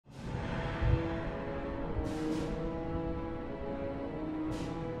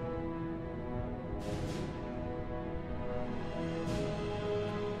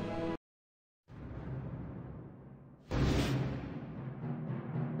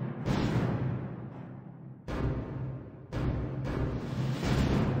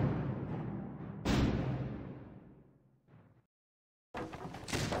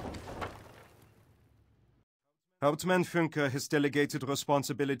Hauptmann Funke has delegated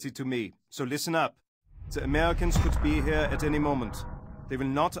responsibility to me, so listen up. The Americans could be here at any moment. They will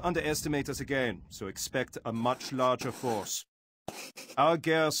not underestimate us again, so expect a much larger force. Our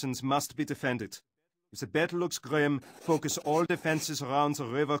garrisons must be defended. If the battle looks grim, focus all defenses around the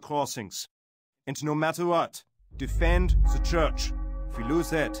river crossings. And no matter what, defend the church. If we lose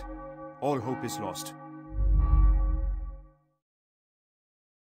that, all hope is lost.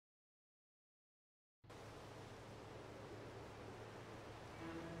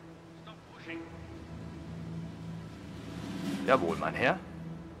 Jawohl, mein Herr.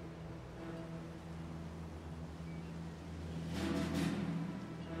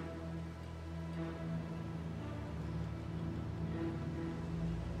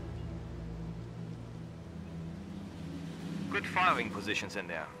 Good firing positions in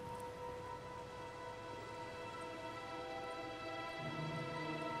there.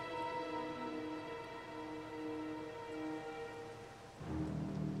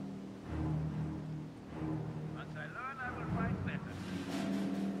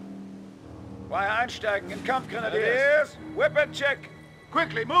 Feuer einsteigen, in Kampfgrenadiers! Weapon check!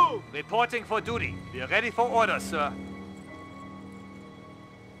 Quickly, move! Reporting for duty. We are ready for orders, sir.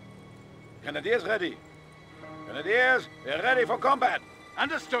 Grenadiers ready. Grenadiers, we're ready for combat.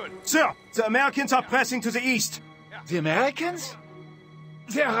 Understood. Sir, the Americans are pressing to the east. The Americans?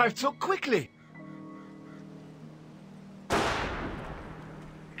 They arrived so quickly.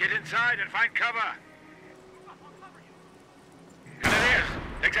 Get inside and find cover. Grenadiers,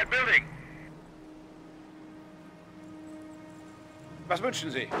 take that building. Was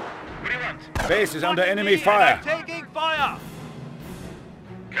wünschen Sie? What do you want? Base is under enemy fire. Taking fire!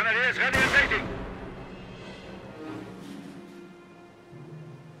 Grenadiers ready and waiting.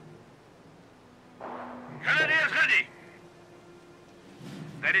 Grenadiers ready.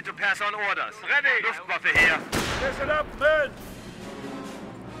 Ready to pass on orders. Ready. Luftwaffe here. Listen up, men.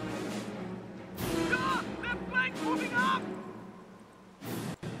 Left flank moving up!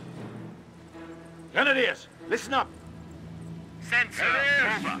 Grenadiers, listen up. Sensor,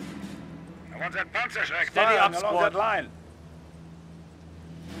 over. I want that Panzerschreck Steady up, firing along squad. that line.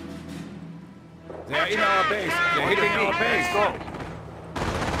 They're in our base. They're hitting our base. Go.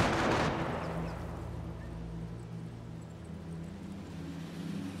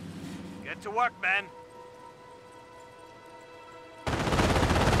 Get to work, man.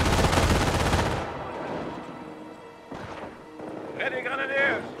 Ready,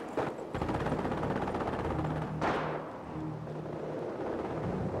 Grenadiers.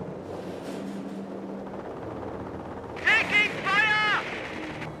 Taking fire!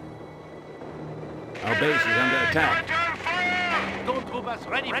 Our base is under attack. Don't move us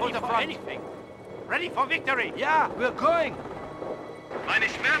ready for the front. Anything. Ready for victory. Yeah, we're going. Meine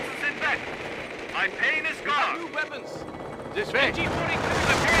Schmerzen sind weg. My pain is gone. New weapons. This way. G42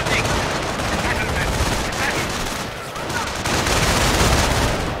 reporting.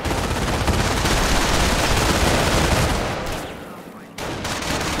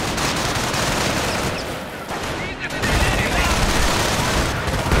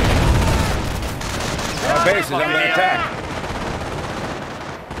 Our base is under attack.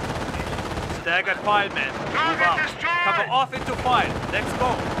 Staggered file, men. Move up. Cover off into file. Let's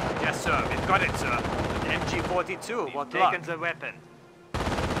go. Yes, sir. We've got it, sir. MG42. What luck. Taken the weapon.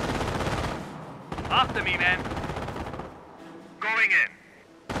 After me, men. Going in.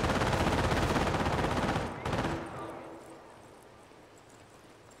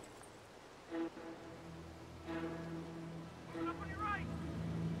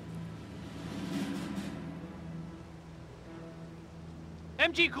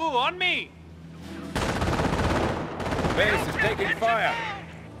 MG crew, on me! Base is taking fire.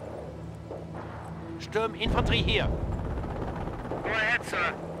 Sturminfanterie hier. Go ahead,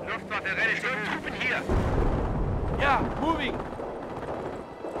 sir. Luftwaffe ready. Sturmtruppen hier. Yeah, moving.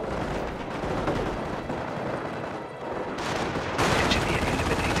 Engineer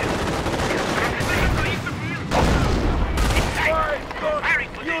eliminated.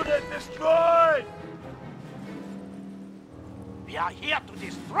 Unit destroyed! We are here to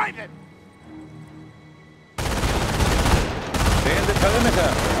destroy them. They're in the perimeter.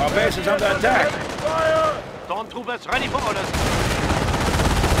 Our base is under attack. Fire! Stormtroopers ready for orders.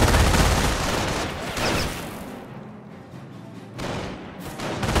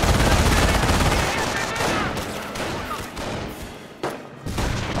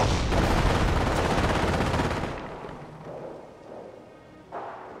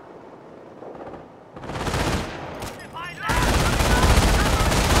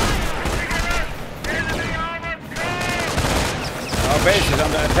 Our base is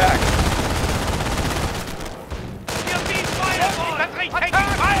under attack.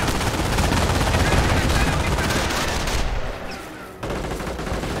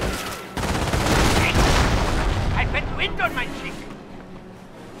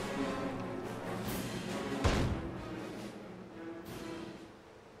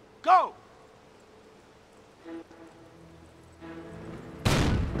 Go!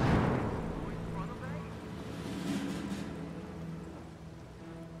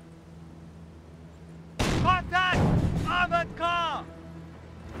 Contact! Armored car!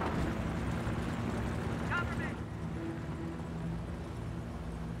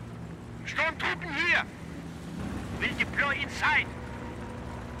 Sturmtruppen hier! Will deploy inside!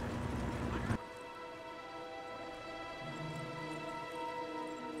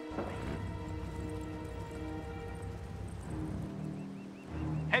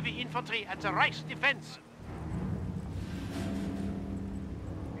 Heavy infantry at the Reich's defense.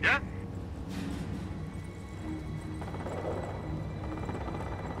 Yeah?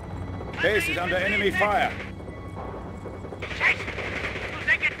 Base is under enemy fire. Scheiße! Du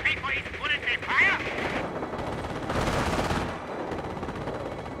think it's paid for each bullet they fire?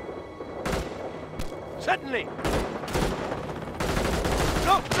 Certainly.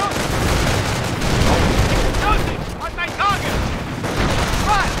 Look! Explosive on my target!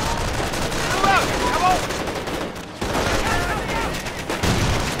 Run! Move out! Come on!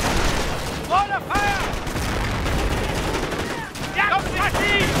 Water fire! Don't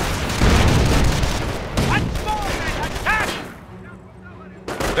proceed! Once more, attack!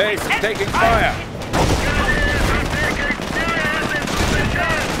 Base is taking fire.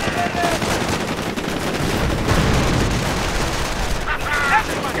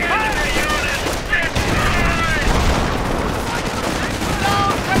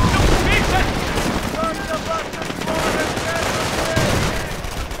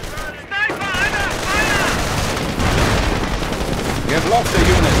 We have lost a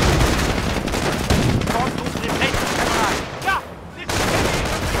unit.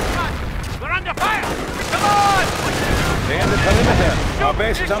 We're under fire! Come on! Stay in the perimeter. Our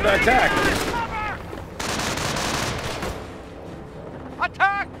base is under attack.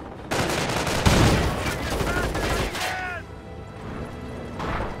 Attack!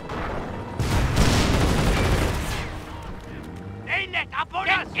 They let up on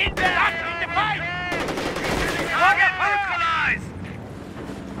us! In the fight! Target neutralized!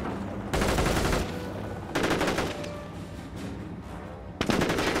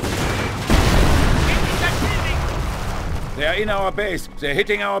 They are in our base. They're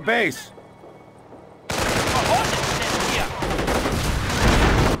hitting our base.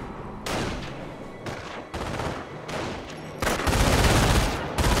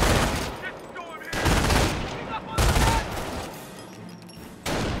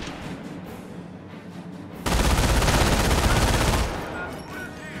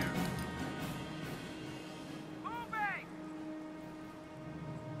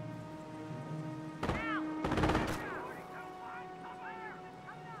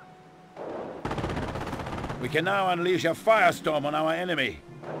 We can now unleash a firestorm on our enemy.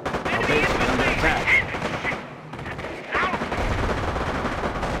 Our base is under attack.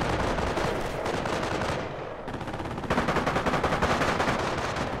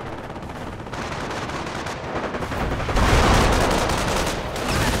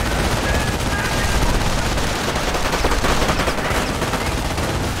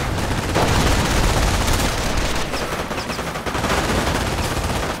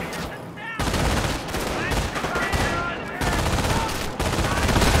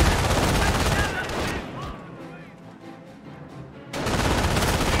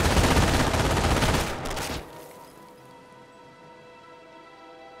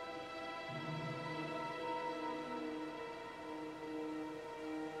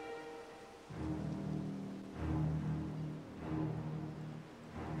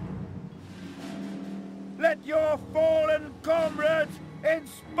 Let your fallen comrades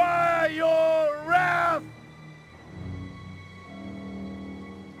inspire your wrath!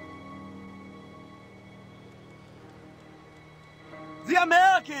 The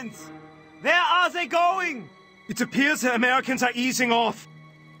Americans! Where are they going? It appears the Americans are easing off.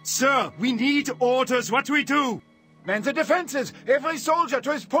 Sir, we need orders. What do we do? Man the defenses! Every soldier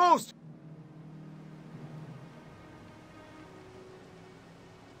to his post!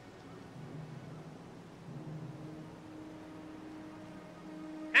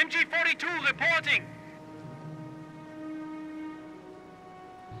 MG42 reporting!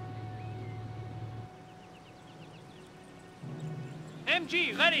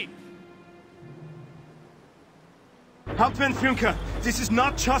 MG, ready! Hauptmann Funke, this is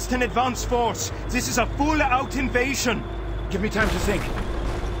not just an advance force. This is a full-out invasion. Give me time to think.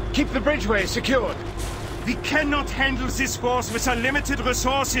 Keep the bridgeway secured. We cannot handle this force with our limited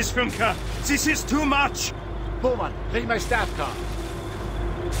resources, Funke. This is too much. Bowman, read my staff car.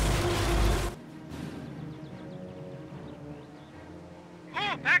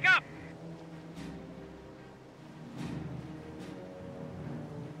 Move! Back up!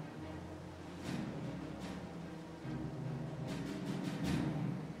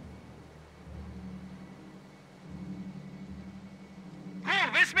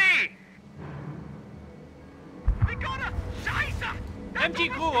 Move, it's me! We got a Scheiße! MG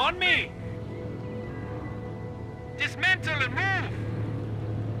crew, on me! Dismantle and move!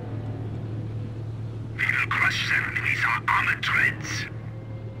 We will crush them with our armored treads.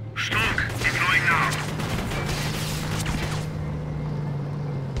 Stoke, deploying now.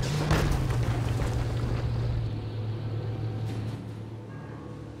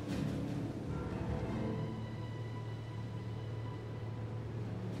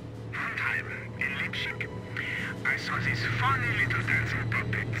 One time, in Leipzig, I saw these funny little dancing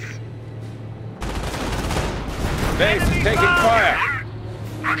puppets. Base is taking fire.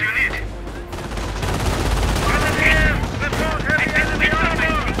 What do you need?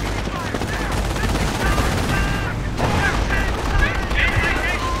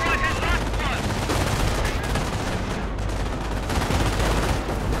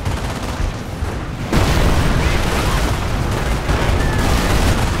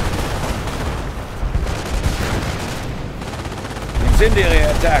 Incendiary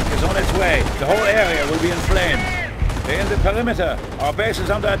attack is on its way. The whole area will be in flames. They're in the perimeter. Our base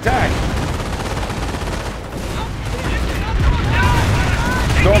is under attack.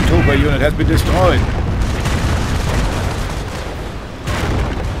 Stormtrooper unit has been destroyed.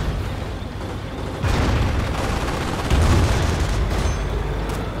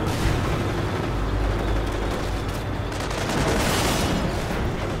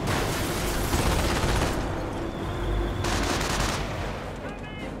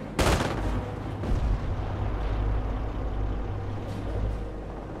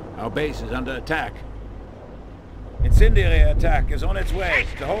 Our base is under attack. Incendiary attack is on its way.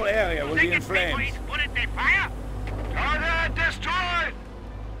 The whole area will be in flames. Target destroyed!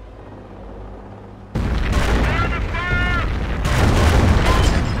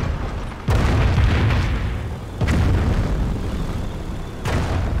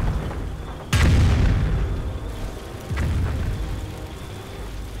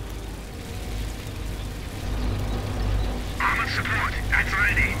 Armored support, that's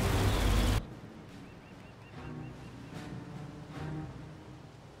ready.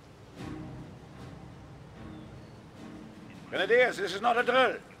 Grenadiers, this is not a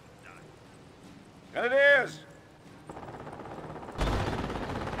drill. Grenadiers!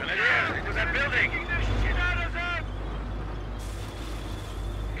 Grenadiers, into that building!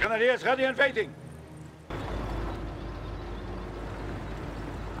 Grenadiers ready and waiting.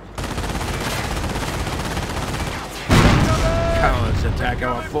 Cowards attack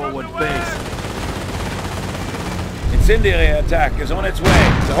our forward base. Incendiary attack is on its way.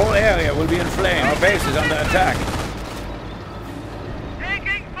 The whole area will be in flames. Our base is under attack.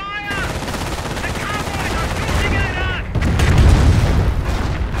 Taking fire! The cowboys are shooting at us!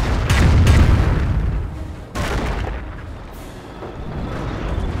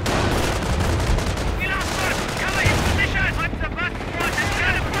 We lost one! Cover his position! What's the bus for? It's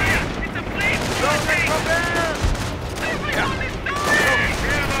out of fire! It's a flame!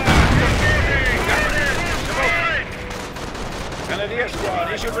 Grenadier squad,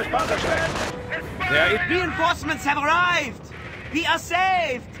 issue response check. Reinforcements have arrived! We are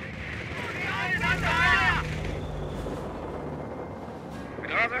saved!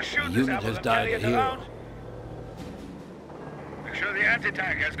 The unit has died a hero. Make sure the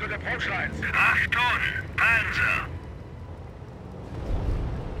anti-tank has good approach lines. Achtung, Panzer!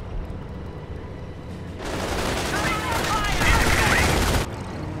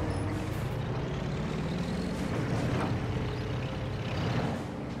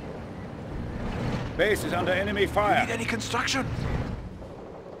 Base is under enemy fire. Any construction?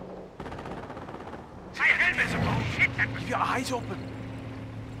 Say helmets! Oh shit, that was... Keep your eyes open.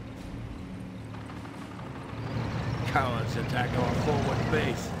 Cowards attack our forward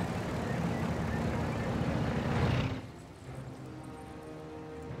base.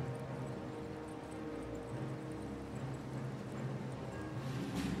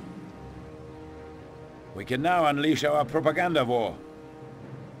 We can now unleash our propaganda war.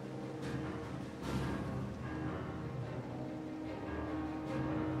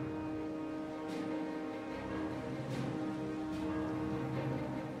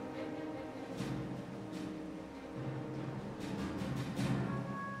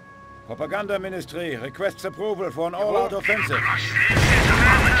 Propaganda Ministry requests approval for an all-out offensive.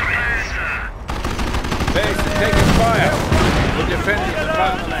 Base is taking fire. We're defending the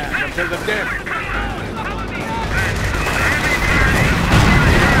fatherland until the death.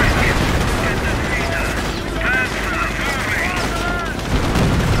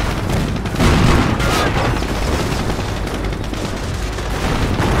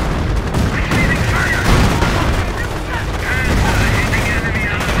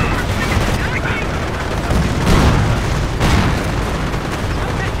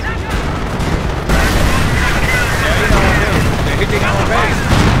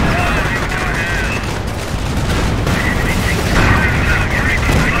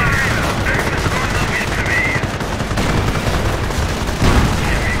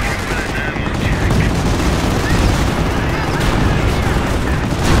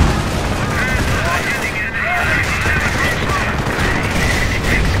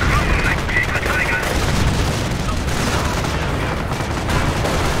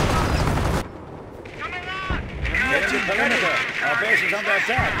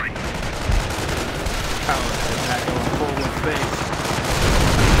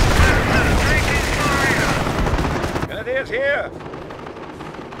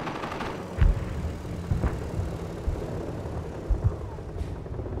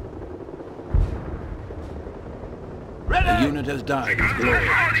 unit has died is glorious.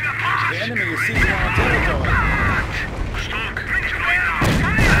 The enemy is seizing our territory. Stock, bring to me now.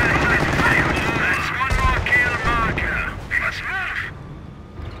 That's one more kill marker. Let's move.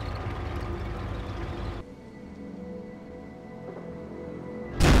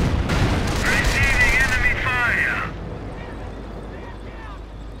 Receiving enemy fire.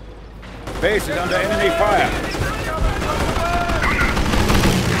 Base is under enemy fire.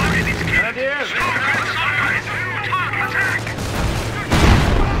 Grenadiers!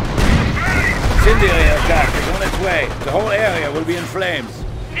 Incendiary attack is on its way. The whole area will be in flames.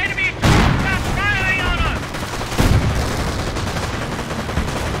 Enemy troops firing on us!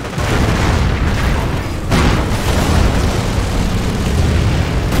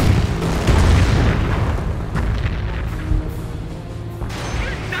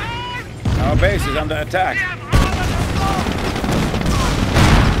 Our base is under attack.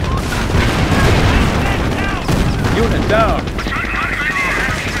 Unit down.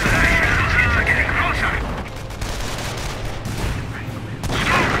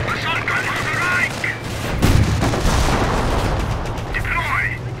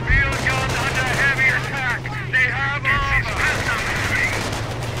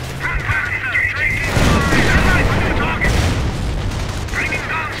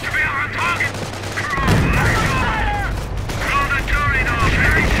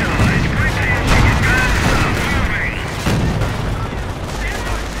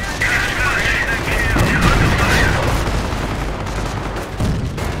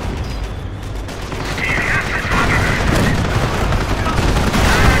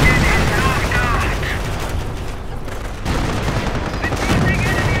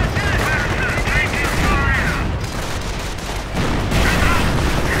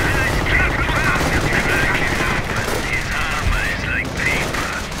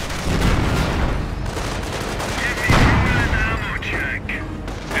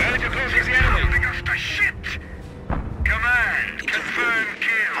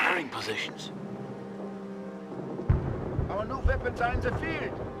 Our new weapons are in the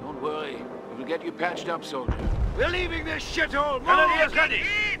field. Don't worry. We will get you patched up, soldier. We're leaving this shithole. Grenadiers ready!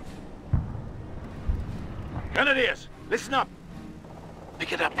 Grenadiers, listen up.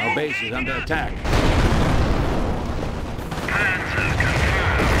 Pick it up. Our base is under attack.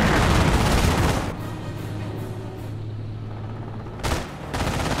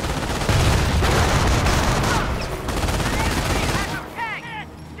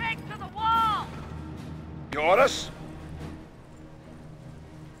 Your orders?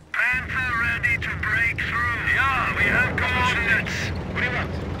 Panther ready to break through. Yeah, we have coordinates. What do you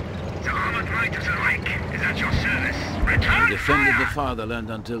want? The armored right of the Reich is at your service. Return Defended the fire! fatherland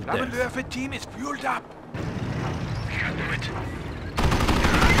until death. Flammenwerfer team is fueled up. We can do it.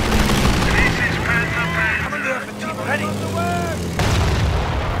 This is Panther Flammenwerfer team ready.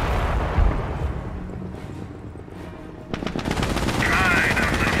 Pride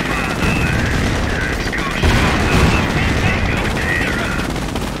of the fatherland. Let's go show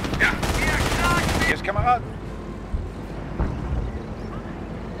Yes, Kamerad.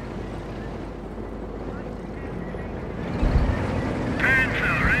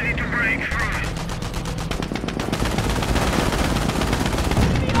 Panther ready to break through.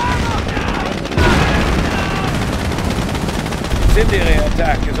 Incendiary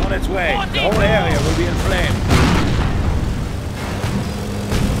attack is on its way. The whole area will be in flames.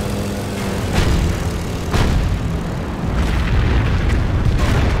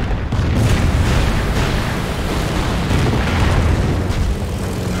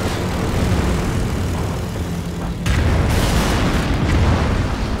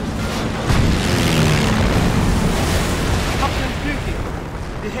 Captain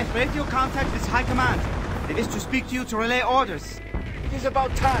Flügel, we have radio contact with High Command. They wish to speak to you to relay orders. It is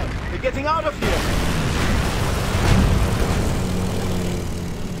about time. We're getting out of here.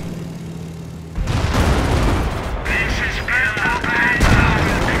 This is Panther.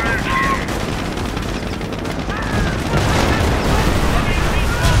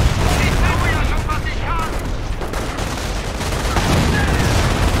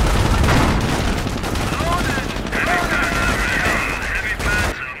 Heavy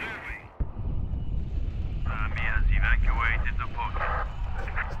Panther moving. Army has evacuated the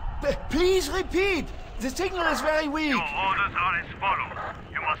pocket. Please repeat. The signal is very weak. Your orders are as follows.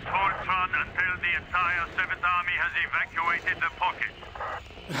 You must hold Tron until the entire 7th Army has evacuated the pocket.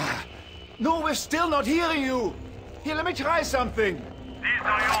 No, we're still not hearing you. Here, let me try something. These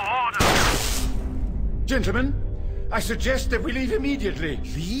are your orders. Gentlemen, I suggest that we leave immediately.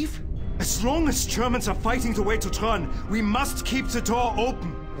 Leave? As long as Germans are fighting the way to Tron, we must keep the door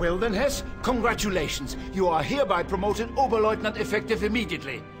open. Well then, Hess, congratulations. You are hereby promoted Oberleutnant effective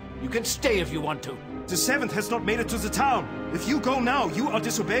immediately. You can stay if you want to. The 7th has not made it to the town. If you go now, you are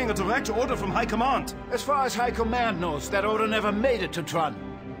disobeying a direct order from High Command. As far as High Command knows, that order never made it to Tron.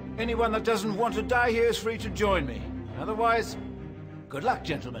 Anyone that doesn't want to die here is free to join me. Otherwise, good luck,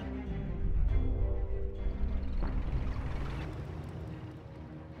 gentlemen.